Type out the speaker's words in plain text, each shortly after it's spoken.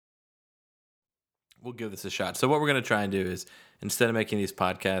We'll give this a shot. So what we're going to try and do is, instead of making these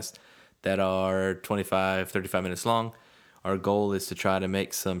podcasts that are 25, 35 minutes long, our goal is to try to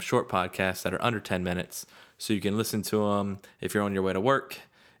make some short podcasts that are under 10 minutes so you can listen to them if you're on your way to work.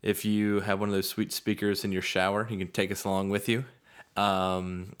 If you have one of those sweet speakers in your shower, you can take us along with you.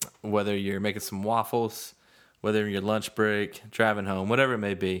 Whether you're making some waffles, whether in your lunch break, driving home, whatever it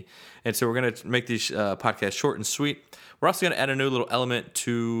may be. And so we're going to make these podcasts short and sweet. We're also going to add a new little element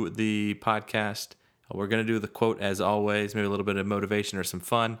to the podcast. We're going to do the quote as always, maybe a little bit of motivation or some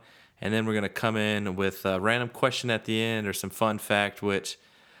fun. And then we're going to come in with a random question at the end or some fun fact, which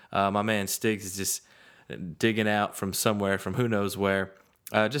my man Stiggs is just digging out from somewhere, from who knows where.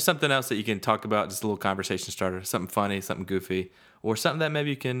 Just something else that you can talk about, just a little conversation starter, something funny, something goofy, or something that maybe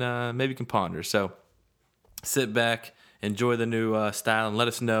you can ponder. So sit back, enjoy the new style, and let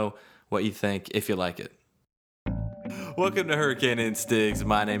us know what you think if you like it. Welcome to Hurricane and Stiggs.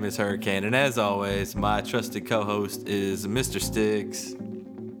 My name is Hurricane, and as always, my trusted co-host is Mr. Stiggs.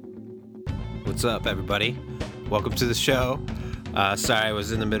 What's up, everybody? Welcome to the show. Sorry, I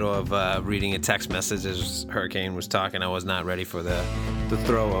was in the middle of reading a text message as Hurricane was talking. I was not ready for the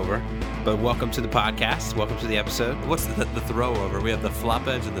throw over. But welcome to the podcast. Welcome to the episode. What's the throw over? We have the flop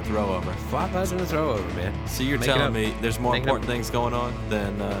edge and the throw over. Flop edge and the throw over, man. So you're telling me there's more important things going on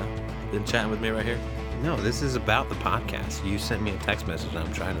than chatting with me right here? No, this is about the podcast. You sent me a text message, and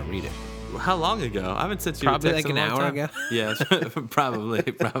I'm trying to read it. How long ago? I haven't sent you probably a text like in an a long hour time. ago. Yes, probably.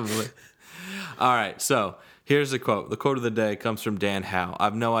 All right, so here's the quote. The quote of the day comes from Dan Howe. I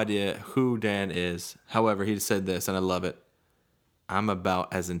have no idea who Dan is. However, he said this, and I love it. I'm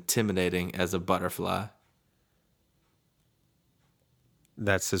about as intimidating as a butterfly.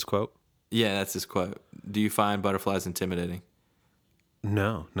 That's his quote? Yeah, that's his quote. Do you find butterflies intimidating?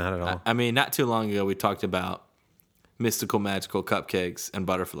 No, not at all. I mean, not too long ago, we talked about mystical, magical cupcakes and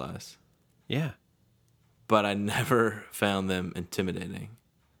butterflies. Yeah. But I never found them intimidating.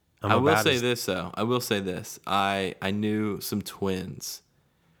 I will say this, though. I knew some twins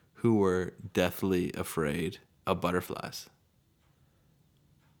who were deathly afraid of butterflies.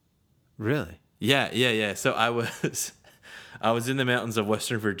 Really? Yeah. So I was in the mountains of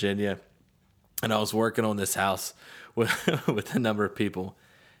Western Virginia, and I was working on this house with a number of people,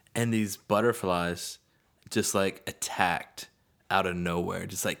 and these butterflies just like attacked out of nowhere,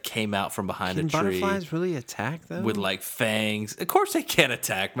 just like came out from behind a tree. Can butterflies really attack them? With like fangs. Of course they can't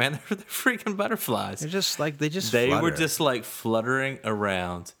attack, man. They're freaking butterflies. They're just like, they were just like fluttering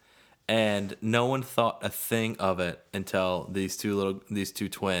around, and no one thought a thing of it until these two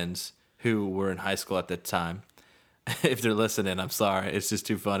twins who were in high school at the time. If they're listening, I'm sorry. It's just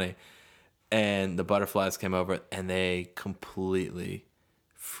too funny. And the butterflies came over, and they completely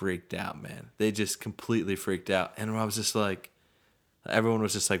freaked out, man. They just completely freaked out. And I was just like, everyone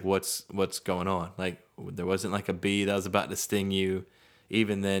was just like, what's going on? Like, there wasn't like a bee that was about to sting you.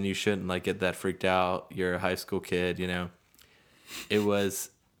 Even then, you shouldn't like get that freaked out. You're a high school kid, you know. It was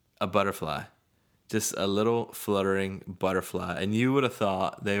a butterfly. Just a little fluttering butterfly. And you would have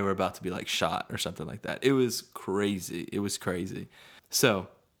thought they were about to be like shot or something like that. It was crazy. So,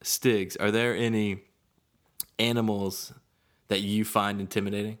 Stiggs, are there any animals that you find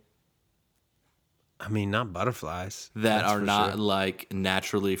intimidating? I mean, not butterflies. That are not like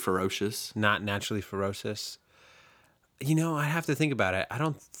naturally ferocious? Not naturally ferocious. You know, I have to think about it. I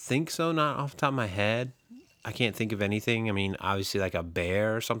don't think so, not off the top of my head. I can't think of anything. I mean, obviously like a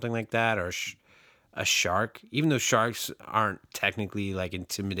bear or something like that, or a shark. Even though sharks aren't technically like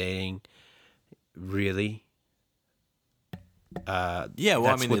intimidating, really. Yeah,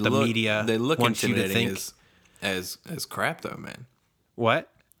 well, I mean, they look wants you to intimidating think. as crap, though, man. What?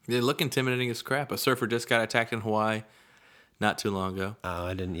 They look intimidating as crap. A surfer just got attacked in Hawaii not too long ago. Oh,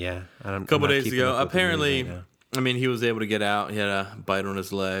 I didn't. Yeah, a couple days ago. Apparently, I mean, he was able to get out. He had a bite on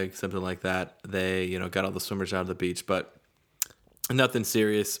his leg, something like that. They, got all the swimmers out of the beach, but nothing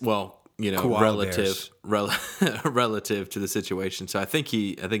serious. Well, relative to the situation. So I think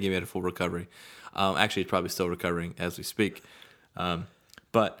he made a full recovery. Actually, he's probably still recovering as we speak.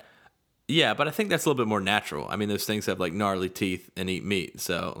 But I think that's a little bit more natural. I mean, those things have like gnarly teeth and eat meat,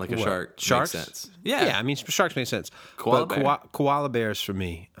 so like a shark Sharks? makes sense. Yeah. I mean, sharks make sense. Koala bears for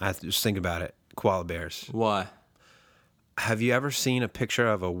me. I have to just think about it. Koala bears. Why? Have you ever seen a picture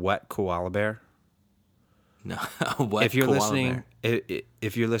of a wet koala bear? No. If you're listening to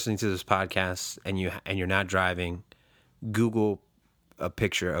this podcast and you're not driving, Google a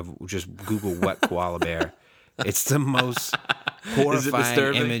picture of Google wet koala bear. It's the most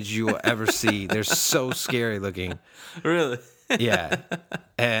horrifying image you will ever see. They're so scary looking. Really? Yeah.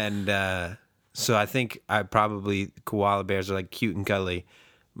 And so I think koala bears are like cute and cuddly,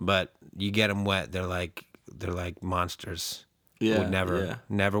 but you get them wet, they're like monsters. Yeah, Would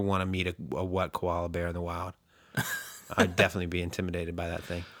never want to meet a wet koala bear in the wild. I'd definitely be intimidated by that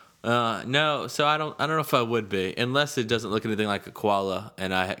thing. No, so I don't know if I would be, unless it doesn't look anything like a koala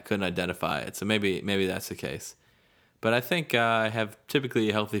and I couldn't identify it. So maybe that's the case. But I think I have typically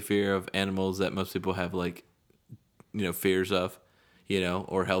a healthy fear of animals that most people have, like, fears of,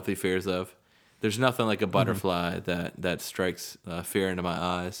 or healthy fears of. There's nothing like a butterfly that strikes fear into my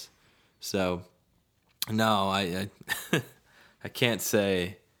eyes. So, no, I I can't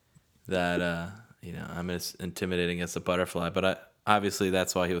say that I'm as intimidating as a butterfly. But obviously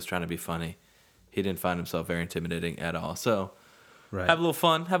that's why he was trying to be funny. He didn't find himself very intimidating at all. So, Right. have a little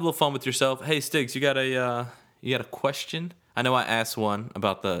fun. Have a little fun with yourself. Hey, Stiggs, you got a question? I know I asked one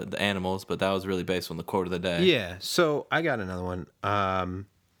about the animals, but that was really based on the quote of the day. Yeah, so I got another one.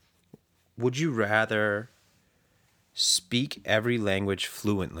 Would you rather speak every language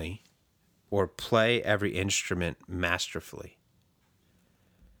fluently or play every instrument masterfully?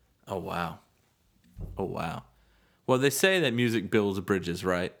 Oh, wow. Well, they say that music builds bridges,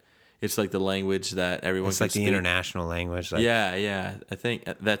 right? It's like the language that everyone It's can like the speak. international language. Like, Yeah. I think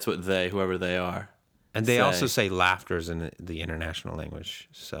that's what whoever they are. and they say. also say laughter is in the international language.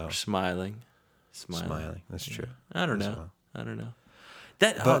 So Smiling. smiling, that's true. I don't as know. well. I don't know.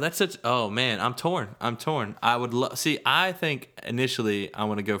 That's such. Oh man, I'm torn. I would see. I think initially I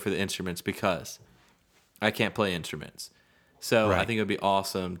want to go for the instruments because I can't play instruments. So I Right. think it would be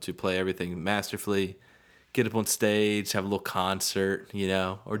awesome to play everything masterfully, get up on stage, have a little concert,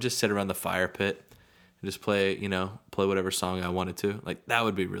 or just sit around the fire pit and just play whatever song I wanted to. Like that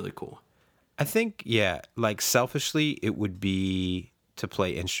would be really cool. I think, yeah, like selfishly, it would be to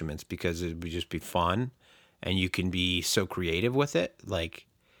play instruments because it would just be fun and you can be so creative with it. Like,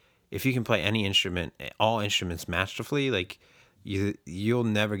 if you can play any instrument, all instruments masterfully, like you'll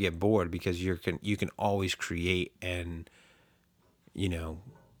never get bored because you can always create and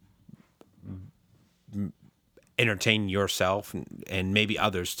entertain yourself and maybe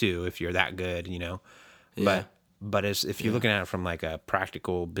others too if you're that good. Yeah. But if you're looking at it from like a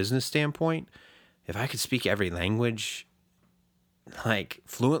practical business standpoint, if I could speak every language like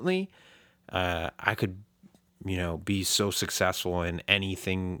fluently, I could, be so successful in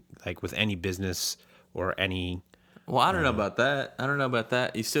anything, like with any business or any. Well, I don't know about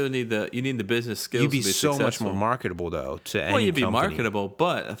that. You still need the business skills. You'd be to be so much successful. more marketable though to any. Well, you'd be company. marketable,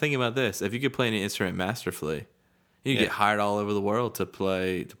 but think about this: if you could play any instrument masterfully, you could get hired all over the world to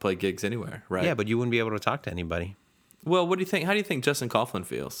play gigs anywhere, right? Yeah, but you wouldn't be able to talk to anybody. Well, what do you think? How do you think Justin Coughlin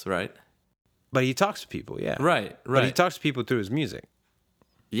feels? Right. But he talks to people, yeah. Right. But he talks to people through his music.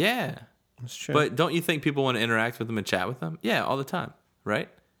 Yeah. That's true. But don't you think people want to interact with him and chat with them? Yeah, all the time. Right.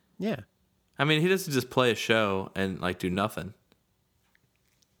 yeah. I mean, he doesn't just play a show and like do nothing.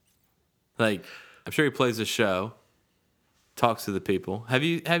 Like, I'm sure he plays a show, talks to the people. Have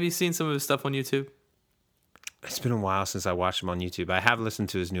you seen some of his stuff on YouTube? It's been a while since I watched him on YouTube. I have listened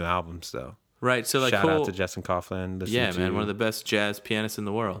to his new albums though. Right. So like, Shout out to Justin Coughlin. Yeah, man, one of the best jazz pianists in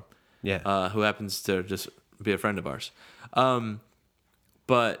the world. Yeah. Who happens to just be a friend of ours.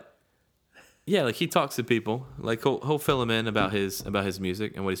 But yeah, like he talks to people. Like he'll fill them in about his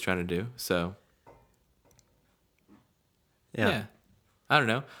music and what he's trying to do. So yeah. I don't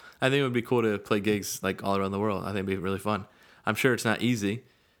know. I think it would be cool to play gigs like all around the world. I think it'd be really fun. I'm sure it's not easy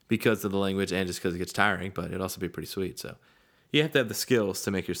because of the language and just because it gets tiring, but it'd also be pretty sweet. So you have to have the skills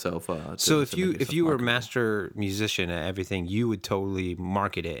to make yourself. So if you were a master musician at everything, you would totally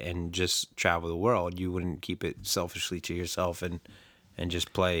market it and just travel the world. You wouldn't keep it selfishly to yourself and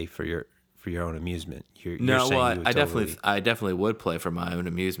just play for your own amusement. You're saying I definitely would play for my own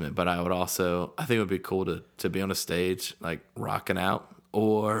amusement, but I think it would be cool to be on a stage like rocking out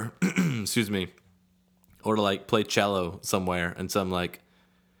or excuse me, or to like play cello somewhere in some like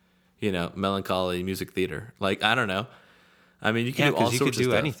melancholy music theater. Like I don't know. I mean, you can do all sorts of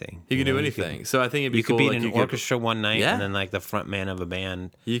stuff. Anything. You can do anything. So I think it'd be cool. You could be like, in an orchestra one night Yeah. and then like the front man of a band.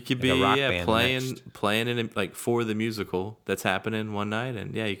 You could like be a rock band playing in like for the musical that's happening one night,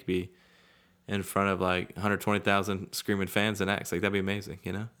 and you could be in front of like 120,000 screaming fans and acts. Like that'd be amazing,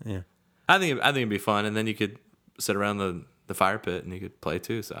 Yeah. I think it'd be fun, and then you could sit around the fire pit and you could play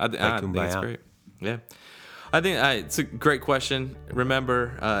too. So I think it's Kumbaya. great. Yeah. I think it's a great question.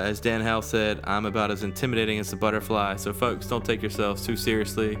 Remember, as Dan Howell said, I'm about as intimidating as a butterfly. So, folks, don't take yourselves too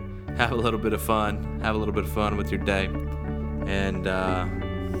seriously. Have a little bit of fun. Have a little bit of fun with your day. And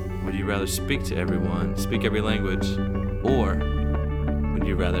would you rather speak to everyone, speak every language, or would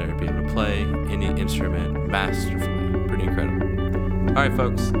you rather be able to play any instrument masterfully? Pretty incredible. All right,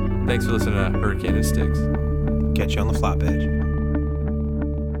 folks. Thanks for listening to Hurricane and Sticks. Catch you on the flop edge.